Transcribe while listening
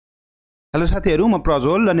Hello साथीहरु, म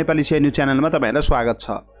प्रजोल र नेपाली शेयर न्यूज च्यानलमा तपाईहरुलाई स्वागत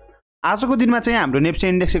छ। आजको दिनमा चाहिँ हाम्रो नेप्से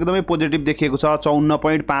इन्डेक्स एकदमै पोजिटिभ देखिएको छ।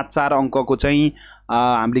 54.54 अंकको चाहिँ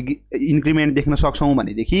हामीले इन्क्रिमेन्ट देख्न सक्छौं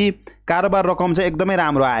भनेदेखि कारोबार रकम चाहिँ एकदमै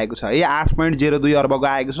राम्रो आएको छ है। 8.02 अर्बको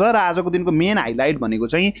आएको छ र आजको दिनको मेन हाइलाइट भनेको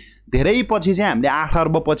चाहिँ धेरै पछि चाहिँ हामीले 8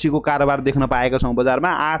 अर्ब पछिको कारोबार देख्न पाएका छौं। बजारमा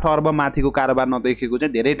 8 अर्ब माथिको कारोबार नदेखेको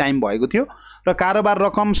चाहिँ धेरै टाइम भएको थियो र कारोबार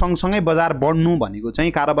रकम सँगसँगै बजार बढ्नु भनेको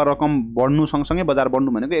चाहिँ कारोबार रकम बढ्नु सँगसँगै बजार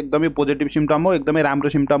बढ्नु भनेको एकदमै पोजिटिभ सिम्पटम हो, एकदमै राम्रो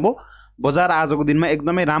सिम्पटम हो। बजार आजको दिनमा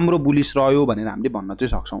एकदमै राम्रो बुलिश रह्यो भनेर हामीले भन्न चाहिँ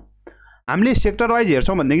सक्छौं। हामीले सेक्टर वाइज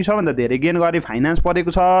हेर्छौं भनेदेखि सबभन्दा धेरै गेन गरे फाइनान्स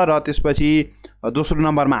परेको छ र त्यसपछि दोस्रो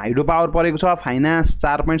नम्बरमा हाइड्रो पावर परेको छ। फाइनान्स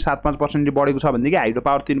 4.75% ले बढेको छ भनेदेखि हाइड्रो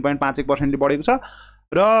पावर 3.51% ले बढेको छ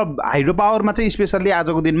र हाइड्रो पावरमा चाहिँ स्पेशली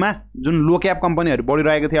आजको दिनमा जुन लो क्याप कम्पनीहरु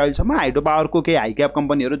बढिरहेको थिए अहिलेसम्म, हाइड्रो पावरको केही हाई क्याप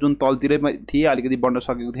कम्पनीहरु जुन तलतिरै थिए अलिकति बढ्न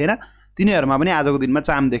सकेको थिएन, तिनीहरुमा पनि आजको दिनमा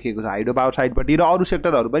चाम देखेको छ हाइड्रो पावर साइडपट्टि। र अरु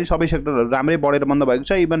सेक्टरहरु पनि सबै सेक्टरहरु राम्रै बढेर बन्द भएको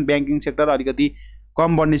छ। इभन ब्याङ्किङ सेक्टर अलिकति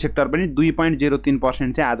कम बढ्ने सेक्टर पनि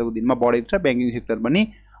 2.03% चाहिँ आजको दिनमा बढेको छ। ब्याङ्किङ सेक्टर पनि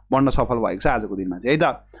बढ्न सफल भएको छ आजको दिनमा चाहिँ है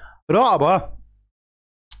त। र अब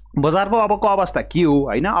बजारको अबको अवस्था के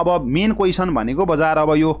हो हैन। अब मेन क्वेशन भनेको बजार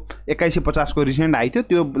अब यो 2150 को रिसेन्ट हाई थियो,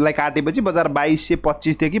 त्योलाई काटेपछि बजार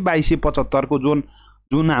 2225 देखि 2275 को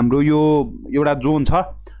जुन हाम्रो यो एउटा जोन छ,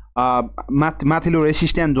 माथिल्लो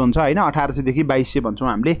रेसिस्टेन्स जोन छ हैन, 1800 देखि 2200 भन्छौं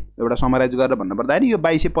हामीले। एउटा समराइज गरेर भन्नु पर्दाखेरि यो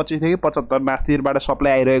 2225 देखि 75 माथिबाट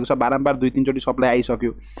सप्लाई आइरहेको छ। बारम्बार 2-3 चोटी सप्लाई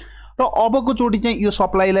आइसक्यो र अबको चोटी चाहिँ यो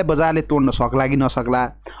सप्लाईलाई बजारले तोड्न सक्ला कि नसक्ला,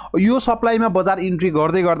 यो सप्लाईमा बजार इन्ट्री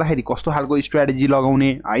गर्दै गर्दाखेरि कस्तो खालको स्ट्र्याटेजी लगाउने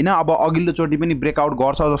हैन। अब अघिल्लो चोटी पनि ब्रेकआउट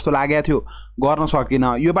गर्छ जस्तो लागेको थियो, गर्न सकेन।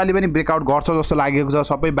 यो पालि पनि ब्रेकआउट गर्छ जस्तो लागेको छ।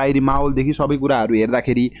 सबै बाहिरी माहौलदेखि सबै कुराहरू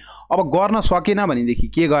हेर्दाखेरि अब गर्न सकेन भनेदेखि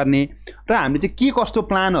के गर्ने र हामीले चाहिँ के कस्तो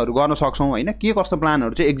प्लानहरू गर्न सक्छौं हैन, के कस्तो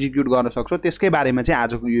प्लानहरू चाहिँ एक्जिक्युट गर्न सक्छौं, त्यसकै बारेमा चाहिँ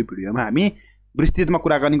आजको यो भिडियोमा हामी विस्तृतमा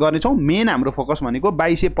कुराकानी गर्नेछौं। मेन हाम्रो फोकस भनेको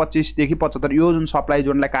 2225 देखि 75 यो जुन सप्लाई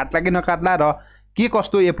जोनलाई काट्ला कि नकाट्ला र के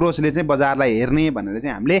कस्तो एप्रोचले चाहिँ बजारलाई हेर्ने भनेर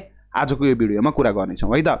चाहिँ हामीले आजको यो भिडियोमा कुरा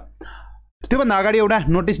गर्नेछौं है त। त्योभन्दा अगाडि एउटा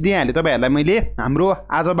नोटिस दिइहालेँ तपाईहरुलाई मैले। हाम्रो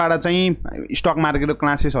आजबाट चाहिँ स्टक मार्केटको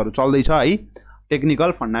क्लासेसहरू चल्दै छ है।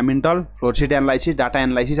 Technical, fundamental, floor sheet analysis, data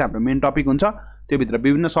analysis हाम्रो मेन टपिक हुन्छ। त्यो भित्र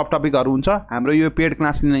विभिन्न सब टपिकहरू हुन्छ। हाम्रो यो पेड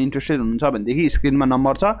क्लास लिन इन्ट्रेस्टेड हुनुहुन्छ भनेदेखि स्क्रिनमा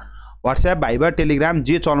नम्बर छ, व्हाट्सएप, भाइबर, टेलिग्राम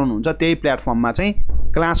जे चलाउनुहुन्छ त्यही प्लेटफर्ममा चाहिँ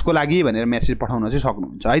क्लासको लागि भनेर मेसेज पठाउन चाहिँ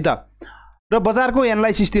सक्नुहुन्छ है त। र बजारको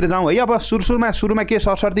एनालाइसिसतिर जाउँ है। अब सुरुमा के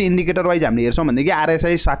सरसर्ती इन्डिकेटर वाइज हामीले हेर्छौं भनेदेखि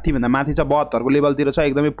आरएसआई 60 भन्दा माथि छ, 72 को लेभलतिर छ,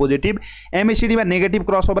 एकदमै पोजिटिभ। एमएसिडीमा नेगेटिभ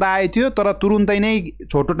क्रसओभर आएको थियो तर तुरुन्तै नै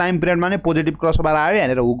छोटो टाइम पिरियडमा नै पोजिटिभ क्रसओभर आयो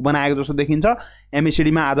भनेर हुक बनाएको जस्तो देखिन्छ।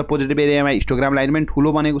 एमएसिडीमा आज पोजिटिभ एरियामा हिस्टोग्राम लाइन पनि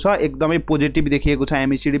ठुलो बनेको छ, एकदमै पोजिटिभ देखिएको छ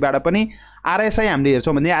एमएसिडीबाट पनि। आरएसआई हामीले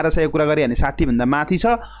हेर्छौं भने आरएसआई कुरा गरे भने 60 भन्दा माथि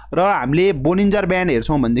छ र हामीले बोलिन्जर ब्यान्ड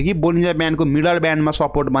हेर्छौं भनेदेखि बोलिन्जर ब्यान्डको मिडल ब्यान्डमा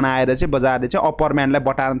सपोर्ट बनाएर चाहिँ बजारले चाहिँ अप्पर ब्यान्डलाई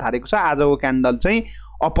बटार्न थालेको छ। आजको क्यान्डल चाहिँ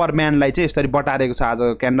अप्पर ब्यान्डलाई चाहिँ यसरी बटारेको छ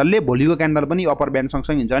आजको क्यान्डलले। भोलिको क्यान्डल पनि अप्पर ब्यान्ड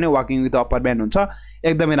सँगसँगै हुन्छ भने वाकिङ विथ अप्पर ब्यान्ड हुन्छ,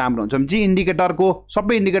 एकदमै राम्रो हुन्छ। जी इन्डिकेटरको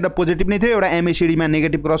सबै इन्डिकेटर पोजिटिभ नै थियो। एउटा एमएसिडीमा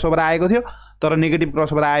नेगेटिभ क्रसओभर आएको थियो तर नेगेटिभ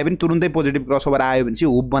क्रसओभर आयो पनि तुरुन्तै पोजिटिभ क्रसओभर आयो भने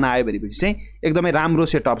चाहिँ हुप बनायो भनेपछि चाहिँ एकदमै राम्रो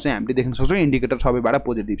सेटअप चाहिँ हामीले देख्न सक्छौं। इन्डिकेटर सबैबाट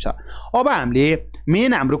पोजिटिभ छ। अब हामीले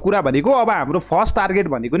मेन हाम्रो कुरा भनेको अब हाम्रो फर्स्ट टार्गेट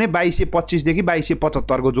भनेको नै 2225 देखि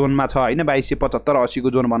 2275 को जोनमा छ हैन। 2275 80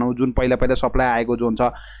 को जोन भनौं, जुन पहिला सप्लाई आएको जोन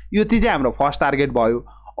छ, यो चाहिँ हाम्रो फर्स्ट टार्गेट भयो।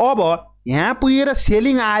 अब यहाँ पुगेर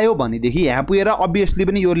सेलिङ आयो भनेदेखि यहाँ पुगेर अभियसली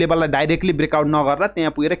पनि यो लेभललाई डाइरेक्टली ब्रेकआउट नगरेर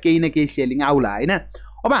त्यहाँ पुगेर केही न केही सेलिङ आउला हैन।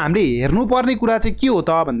 अब हामीले हेर्नुपर्ने कुरा चाहिँ के हो त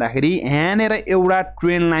भन्दाखेरि यहाँनेर एउटा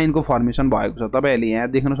ट्रेन्ड लाइनको फर्मेसन भएको छ। तपाईहरुले यहाँ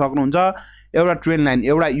देख्न सक्नुहुन्छ एउटा ट्रेन्ड लाइन,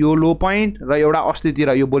 एउटा यो लो पोइन्ट र एउटा अस्तितिर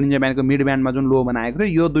यो बोलिन्जर ब्यान्डको मिड ब्यान्डमा जुन लो बनाएको थियो,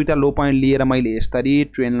 यो दुईटा लो पोइन्ट लिएर मैले यसरी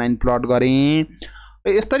ट्रेन्ड लाइन प्लट गरेँ।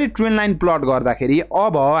 यसरी ट्रेन्ड लाइन प्लट गर्दाखेरि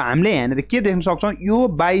अब हामीले यहाँनेर के देख्न सक्छौं, यो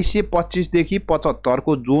 2225 देखि 75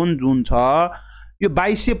 को जोन जुन छ, यो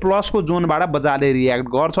 2200 प्लस को जोनबाट बजारले रियाक्ट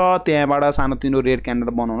गर्छ, त्यहाँबाट सानोतिनो रेड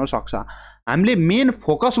क्यान्डल बनाउन सक्छ। हामीले मेन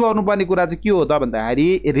फोकस गर्नुपर्ने कुरा चाहिँ के हो त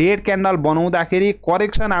भन्दाखेरि रेड क्यान्डल बनाउँदाखेरि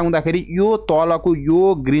करेक्सन आउँदाखेरि यो तलको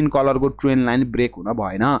यो ग्रीन कलरको ट्रेन्ड लाइन ब्रेक हुन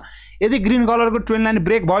भएन। यदि ग्रीन कलरको ट्रेन्ड लाइन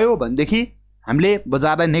ब्रेक भयो भनेदेखि हामीले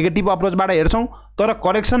बजारलाई नेगेटिभ अप्रोचबाट हेर्छौं तर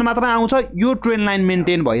करेक्सन मात्र आउँछ, यो ट्रेन्ड लाइन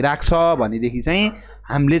मेन्टेन भइराख्छ भनेदेखि चाहिँ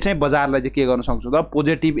हामीले चाहिँ बजारलाई चाहिँ के गर्न सक्छौं त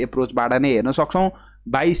पोजिटिभ एप्रोचबाट नै हेर्न सक्छौं।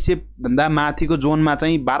 2200 भन्दा माथिको जोनमा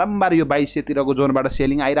चाहिँ बारम्बार यो 2200 तिरको जोनबाट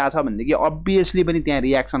सेलिङ आइराछ भनेदेखि अभियसली पनि त्यहाँ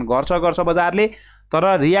रियाक्सन गर्छ बजारले।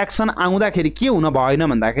 तर रियाक्सन आउँदाखेरि के हुन भएन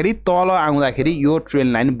भन्दाखेरि तल आउँदाखेरि यो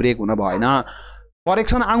ट्रेन्ड लाइन ब्रेक हुन भएन।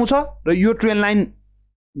 करेक्सन आउँछ र यो ट्रेन्ड लाइन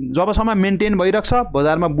जबसम्म मेन्टेन भइरहेको छ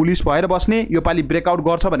बजारमा बुलिस भएर बस्ने, यो पालि ब्रेकआउट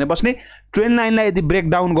गर्छ भनेर बस्ने, ट्रेन्ड लाइनलाई यदि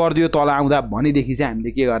ब्रेकडाउन गरिदियो तल आउँदा भनेदेखि चाहिँ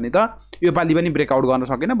हामीले के गर्ने त, यो पालि पनि ब्रेकआउट गर्न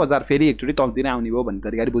सकेन, बजार फेरि एकचोटि तलतिर आउने भयो भन्ने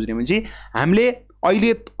तरिकाले बुझ्ने भने चाहिँ हामीले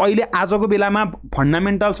अहिले आजको बेलामा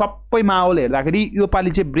फन्डामेन्टल सबै माहौल हेर्दाखेरि यो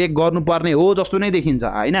पालि चाहिँ ब्रेक गर्नुपर्ने हो जस्तो नै देखिन्छ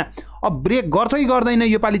हैन। अब ब्रेक गर्छ कि गर्दैन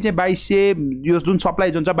यो पालि चाहिँ 2200 यो जुन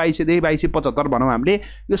सप्लाई जोन छ 2200 देखि 2275 भनौँ हामीले,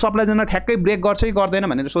 यो सप्लाई जोनमा ठ्याक्कै ब्रेक गर्छ कि गर्दैन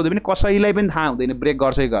भनेर सोध्यो भने कसैलाई पनि थाहा हुँदैन ब्रेक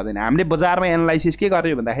गर्छ कि गर्दैन। हामीले बजारमा एनालाइसिस के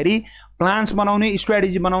गर्ने भन्दाखेरि प्लान्स बनाउने,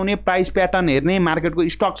 स्ट्र्याटेजी बनाउने, प्राइस प्याटर्न हेर्ने, मार्केटको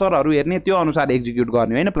स्ट्रक्चरहरू हेर्ने, त्यो अनुसार एक्जिक्युट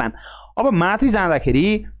गर्ने हैन प्लान। अब माथि जाँदाखेरि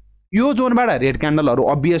यो जोनबाट रेड क्यान्डलहरू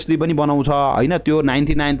अभियसली पनि बनाउँछ हैन, त्यो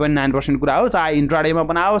 99.9% कुरा हो, चाहे इन्ट्राडेमा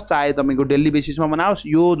बनाओस् चाहे तपाईको डेली बेसिसमा बनाओस्,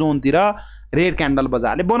 यो जोनतिर रेड क्यान्डल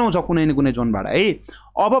बजारले बनाउँछ कुनै न कुनै जोनबाट है।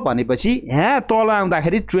 अब भनेपछि यहाँ तल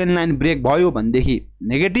आउँदाखेरि ट्रेन्ड लाइन ब्रेक भयो भनेदेखि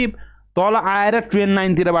नेगेटिभ, तल आएर ट्रेन्ड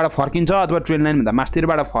लाइनतिरबाट फर्किन्छ अथवा ट्रेन्ड लाइन भन्दा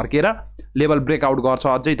मास्तिरबाट फर्केर लेभल ब्रेकआउट गर्छ,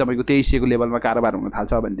 अझै तपाईको 2300 को लेभलमा कारोबार हुन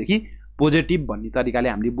थाल्छ भनेदेखि पोजिटिभ भन्ने तरिकाले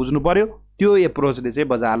हामीले बुझ्नु पर्यो। त्यो एप्रोचले चाहिँ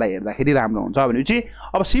बजारलाई हेर्दाखेरि राम्रो हुन्छ भनेपछि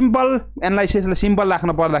अब सिम्पल एनालाइसिसलाई सिम्पल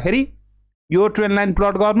राख्न पर्दाखेरि यो ट्रेन्ड लाइन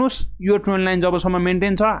प्लट गर्नुस्, यो ट्रेन्ड लाइन जबसम्म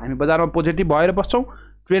मेन्टेन छ हामी बजारमा पोजिटिभ भएर बस्छौँ,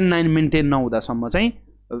 ट्रेन्ड लाइन मेन्टेन नहुँदासम्म चाहिँ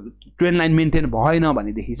ट्रेन्ड लाइन मेन्टेन भएन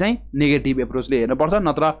भनेदेखि चाहिँ नेगेटिभ एप्रोचले हेर्नुपर्छ,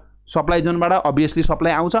 नत्र सप्लाई जोनबाट अभियसली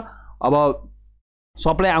सप्लाई आउँछ। अब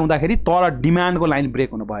सप्लाई आउँदाखेरि तर डिमान्डको लाइन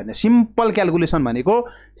ब्रेक हुनु भएन। सिम्पल क्यालकुलेसन भनेको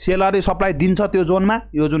सेलरले सप्लाई दिन्छ त्यो जोनमा,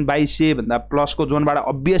 यो जुन 2200 भन्दा प्लसको जोनबाट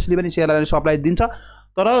अभियसली पनि सेलरले सप्लाई दिन्छ,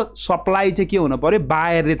 तर सप्लाई चाहिँ के हुनु पर्यो,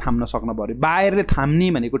 बायरले थाम्न सक्नु पर्यो। बायरले थाम्ने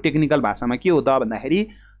भनेको टेक्निकल भाषामा के हो त भन्दाखेरि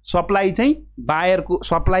सप्लाई चाहिँ बायरको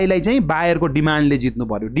सप्लाईलाई चाहिँ बायरको डिमान्डले जित्नु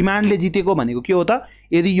पर्यो। डिमान्डले जितेको भनेको के हो त,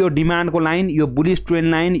 यदि यो डिमान्डको लाइन, यो बुलिस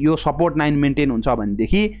ट्रेन्ड लाइन, यो सपोर्ट लाइन मेन्टेन हुन्छ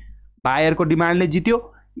भनेदेखि बायरको डिमान्डले जित्यो,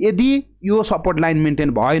 यदि यो सपोर्ट लाइन मेन्टेन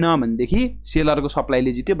भएन भनेदेखि सेलरको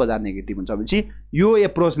सप्लाईले जित्यो, बजार नेगेटिभ हुन्छ भनेपछि यो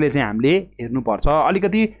एप्रोचले चाहिँ हामीले हेर्नुपर्छ।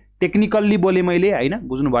 अलिकति टेक्निकल्ली बोले मैले हैन,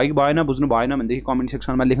 बुझ्नु भयो कि भएन, बुझ्नु भएन भनेदेखि कमेन्ट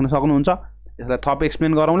सेक्सनमा लेख्न सक्नुहुन्छ, यसलाई थप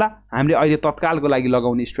एक्सप्लेन गरौँला। हामीले अहिले तत्कालको लागि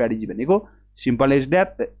लगाउने स्ट्र्याटेजी भनेको सिम्पल एज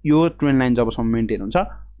द्याट, यो ट्रेन्ड लाइन जबसम्म मेन्टेन हुन्छ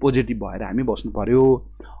पोजिटिभ भएर हामी बस्नु पर्यो।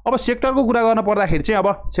 अब सेक्टरको कुरा गर्न पर्दाखेरि चाहिँ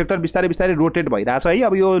अब सेक्टर बिस्तारै बिस्तारै रोटेट भइरहेछ है।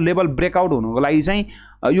 अब यो लेभल ब्रेकआउट हुनुको लागि चाहिँ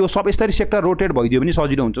यो सब यस्तरी सेक्टर रोटेट भइदियो भने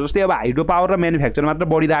सजिलो हुन्छ। जस्तै अब हाइड्रो पावर र म्यानुफ्याक्चर मात्र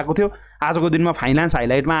बढिरहेको थियो, आजको दिनमा फाइनान्स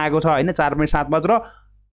हाइलाइटमा आएको छ हैन 4.7 र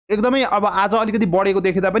एकदमै अब आज अलिकति बढेको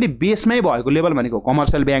देख्दा पनि बेसमै भएको लेभल भनेको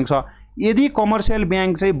कमर्सियल ब्याङ्क छ। यदि कमर्सियल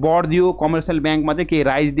ब्याङ्क चाहिँ बढ्दियो, कमर्सियल ब्याङ्कमा चाहिँ केही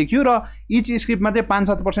राइज देखियो र इच स्क्रिप्टमा चाहिँ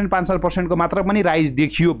 5-7% को मात्र पनि राइज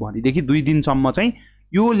देखियो भनेदेखि 2 दिनसम्म चाहिँ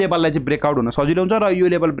यो लेभललाई चाहिँ ब्रेकआउट हुन सजिलो हुन्छ र यो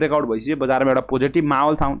लेभल ब्रेकआउट भएपछि बजारमा एउटा पोजिटिभ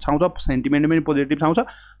माहौल छाउँछ, सेन्टिमेन्ट पनि पोजिटिभ छाउँछ।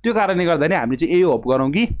 त्यो कारणले गर्दा नै हामीले चाहिँ यही होप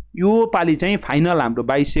गरौँ कि यो पालि चाहिँ फाइनल हाम्रो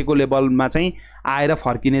 2200 को लेभलमा चाहिँ आएर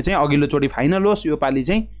फर्किने चाहिँ अघिल्लोचोटि फाइनल होस्, यो पालि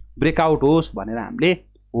चाहिँ ब्रेकआउट होस् भनेर हामीले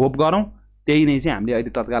होप गरौँ। त्यही नै चाहिँ हामीले अहिले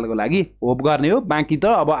तत्कालको लागि होप गर्ने हो। बाँकी त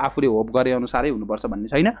अब आफूले होप गरे अनुसारै हुनुपर्छ भन्ने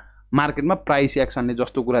छैन, मार्केटमा प्राइस एक्सनले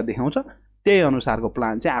जस्तो कुरा देखाउँछ त्यही अनुसारको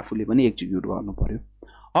प्लान चाहिँ आफूले पनि एक्जिक्युट गर्नु पर्यो।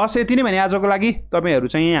 हस्, यति नै भने आजको लागि। तपाईँहरू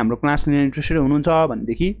चाहिँ हाम्रो क्लास लिन इन्ट्रेस्टेड हुनुहुन्छ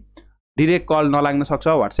भनेदेखि डिरेक्ट कल नलाग्न सक्छ,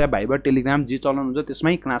 व्हाट्सएप, भाइबर, टेलिग्राम जे चलाउनुहुन्छ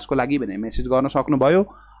त्यसमै क्लासको लागि भनेर मेसेज गर्न सक्नुभयो।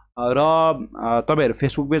 र तपाईँहरू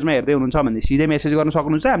फेसबुक पेजमा हेर्दै हुनुहुन्छ भने सिधै मेसेज गर्न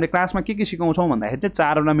सक्नुहुन्छ। हामीले क्लासमा के सिकाउँछौँ भन्दाखेरि चाहिँ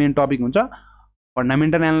 4वटा मेन टपिक हुन्छ,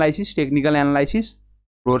 fundamental analysis, technical analysis,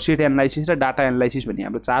 फ्लोरसिट analysis र डाटा एनालाइसिस भन्ने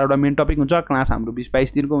हाम्रो 4वटा मेन टपिक हुन्छ। क्लास हाम्रो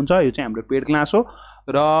 20-22 दिनको हुन्छ। यो चाहिँ हाम्रो पेड क्लास हो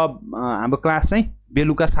र हाम्रो क्लास चाहिँ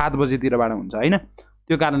बेलुका 7 बजेतिरबाट हुन्छ हैन।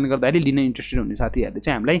 त्यो कारणले गर्दाखेरि लिन इन्ट्रेस्टेड हुने साथीहरूले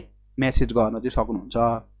चाहिँ हामीलाई मेसेज गर्न चाहिँ सक्नुहुन्छ।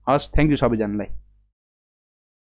 हस्, थ्याङ्क यू सबैजनालाई।